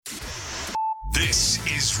This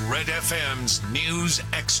is Red FM's News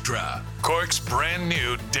Extra, Cork's brand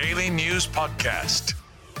new daily news podcast.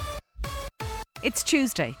 It's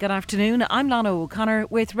Tuesday. Good afternoon. I'm Lana O'Connor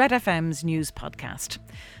with Red FM's News Podcast.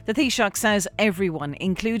 The Taoiseach says everyone,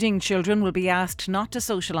 including children, will be asked not to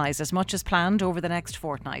socialise as much as planned over the next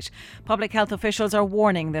fortnight. Public health officials are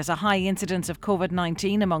warning there's a high incidence of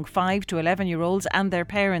COVID-19 among 5 to 11-year-olds and their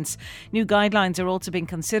parents. New guidelines are also being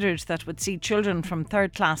considered that would see children from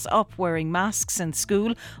third class up wearing masks in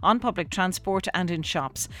school, on public transport and in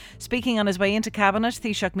shops. Speaking on his way into Cabinet,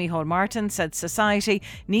 Taoiseach Micheál Martin said society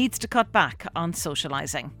needs to cut back on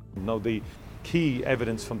socialising. Now, the key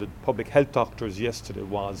evidence from the public health doctors yesterday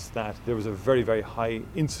was that there was a very, very high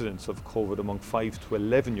incidence of COVID among 5 to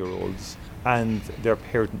 11-year-olds and their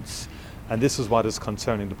parents. And this is what is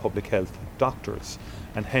concerning the public health doctors.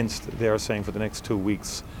 And hence, they are saying for the next 2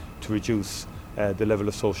 weeks to reduce the level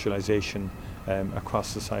of socialisation across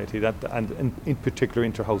society, and in particular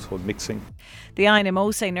inter-household mixing. The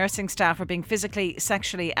INMO say nursing staff are being physically,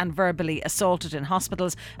 sexually and verbally assaulted in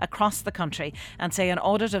hospitals across the country and say an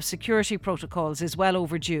audit of security protocols is well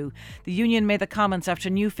overdue. The union made the comments after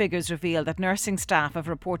new figures reveal that nursing staff have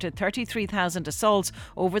reported 33,000 assaults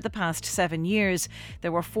over the past 7 years.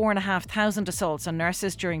 There were 4,500 assaults on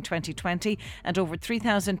nurses during 2020 and over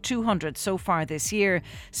 3,200 so far this year.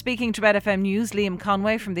 Speaking to Red FM News, Liam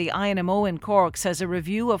Conway from the INMO in Cork says a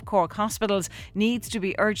review of Cork hospitals needs to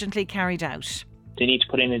be urgently carried out. They need to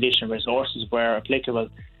put in additional resources where applicable.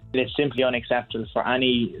 It's simply unacceptable for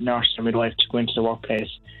any nurse or midwife to go into the workplace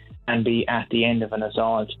and be at the end of an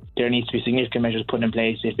assault. There needs to be significant measures put in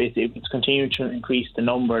place. If it's continuing to increase the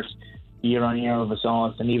numbers year on year of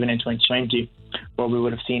assaults, and even in 2020, where we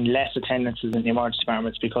would have seen less attendances in the emergency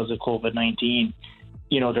departments because of COVID-19,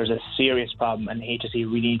 there's a serious problem, and the HSE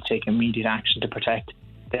really need to take immediate action to protect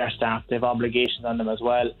their staff. They have obligations on them as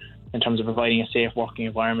well in terms of providing a safe working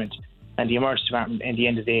environment. And the emergency department, in the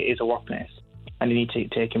end of the day, is a workplace, and they need to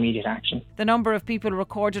take immediate action. The number of people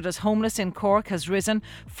recorded as homeless in Cork has risen.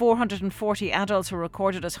 440 adults were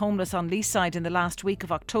recorded as homeless on Leaside in the last week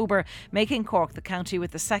of October, making Cork the county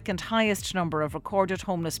with the second highest number of recorded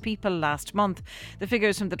homeless people last month. The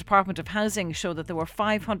figures from the Department of Housing show that there were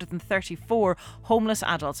 534 homeless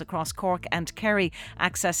adults across Cork and Kerry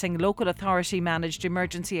accessing local authority managed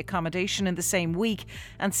emergency accommodation in the same week,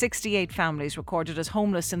 and 68 families recorded as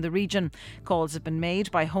homeless in the region. Calls have been made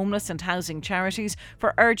by homeless and housing charities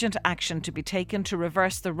for urgent action to be taken to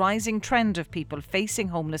reverse the rising trend of people facing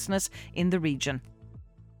homelessness in the region.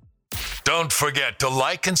 Don't forget to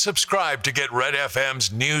like and subscribe to get Red FM's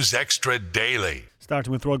News Extra daily.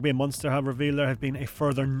 Starting with rugby, Munster have revealed there have been a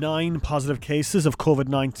further 9 positive cases of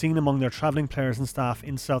COVID-19 among their travelling players and staff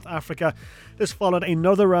in South Africa. This followed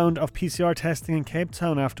another round of PCR testing in Cape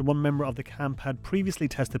Town after one member of the camp had previously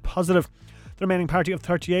tested positive. The remaining party of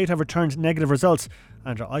 38 have returned negative results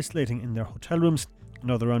and are isolating in their hotel rooms.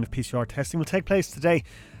 Another round of PCR testing will take place today,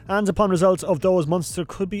 and upon results of those, Munster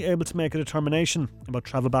could be able to make a determination about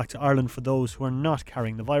travel back to Ireland for those who are not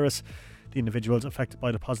carrying the virus. The individuals affected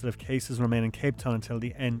by the positive cases remain in Cape Town until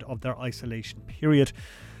the end of their isolation period.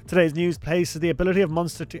 Today's news places the ability of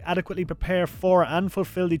Munster to adequately prepare for and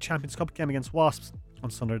fulfil the Champions Cup game against Wasps on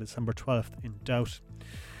Sunday, December 12th in doubt.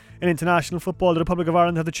 In international football, the Republic of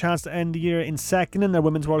Ireland have the chance to end the year in second in their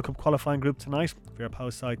Women's World Cup qualifying group tonight. Vera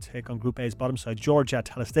Pauw's side take on Group A's bottom side Georgia at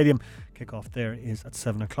Tallaght Stadium. Kick-off there is at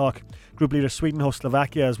 7 o'clock. Group leader Sweden hosts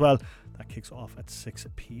Slovakia as well. That kicks off at 6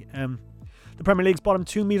 p.m. The Premier League's bottom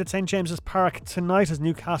 2 meet at St James's Park tonight as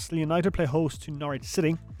Newcastle United play host to Norwich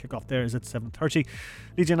City. Kick-off there is at 7:30.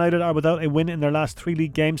 Leeds United are without a win in their last 3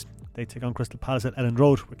 league games. They take on Crystal Palace at Ellen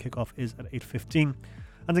Road, where kick-off is at 8:15.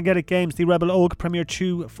 And in Gaelic games, the Rebel Oak Premier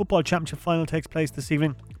 2 Football Championship final takes place this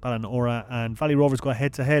evening. Ballinora and Valley Rovers go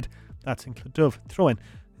head-to-head. That's in Clodove. Throw-in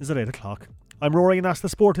is at 8 o'clock. I'm Rory and that's the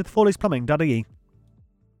sport with Foley'sPlumbing.ie.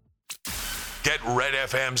 Get Red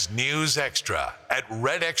FM's News Extra at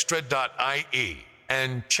redextra.ie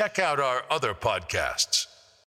and check out our other podcasts.